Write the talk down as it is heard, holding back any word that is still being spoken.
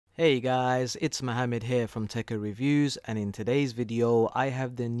Hey guys, it's Mohammed here from Tekker Reviews, and in today's video I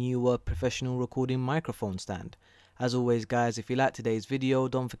have the Neewer professional recording microphone stand. As always guys, if you like today's video,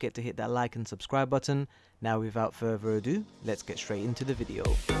 don't forget to hit that like and subscribe button. Now without further ado, let's get straight into the video.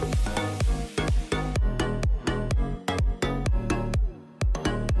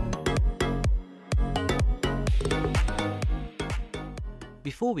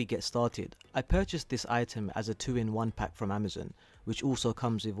 Before we get started, I purchased this item as a 2-in-1 pack from Amazon, which also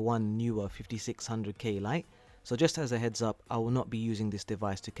comes with one Neewer 5600K light, so just as a heads up, I will not be using this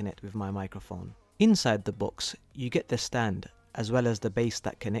device to connect with my microphone. Inside the box, you get the stand, as well as the base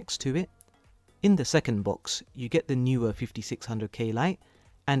that connects to it. In the second box, you get the Neewer 5600K light,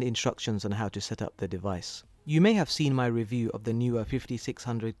 and instructions on how to set up the device. You may have seen my review of the Neewer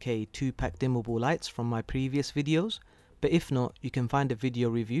 5600K 2-pack dimmable lights from my previous videos, but if not, you can find a video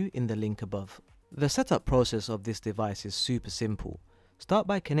review in the link above. The setup process of this device is super simple. Start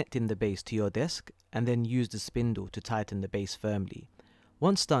by connecting the base to your desk and then use the spindle to tighten the base firmly.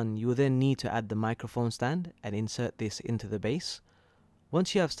 Once done, you will then need to add the microphone stand and insert this into the base.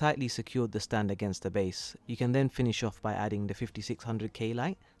 Once you have tightly secured the stand against the base, you can then finish off by adding the 5600K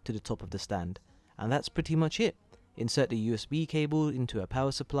light to the top of the stand. And that's pretty much it. Insert the USB cable into a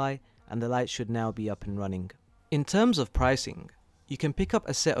power supply and the light should now be up and running. In terms of pricing, you can pick up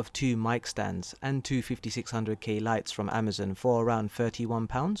a set of 2 mic stands and 2 5600K lights from Amazon for around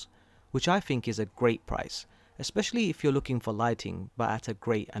 £31, which I think is a great price, especially if you're looking for lighting but at a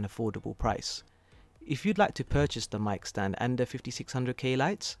great and affordable price. If you'd like to purchase the mic stand and the 5600K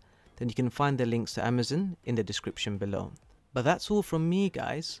lights, then you can find the links to Amazon in the description below. But that's all from me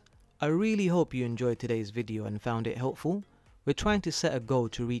guys. I really hope you enjoyed today's video and found it helpful. We're trying to set a goal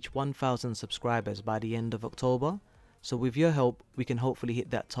to reach 1000 subscribers by the end of October, so with your help we can hopefully hit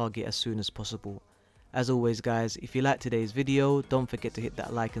that target as soon as possible. As always guys, if you liked today's video, don't forget to hit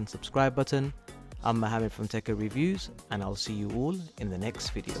that like and subscribe button. I'm Mohammed from Tekker Reviews, and I'll see you all in the next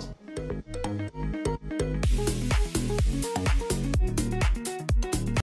video.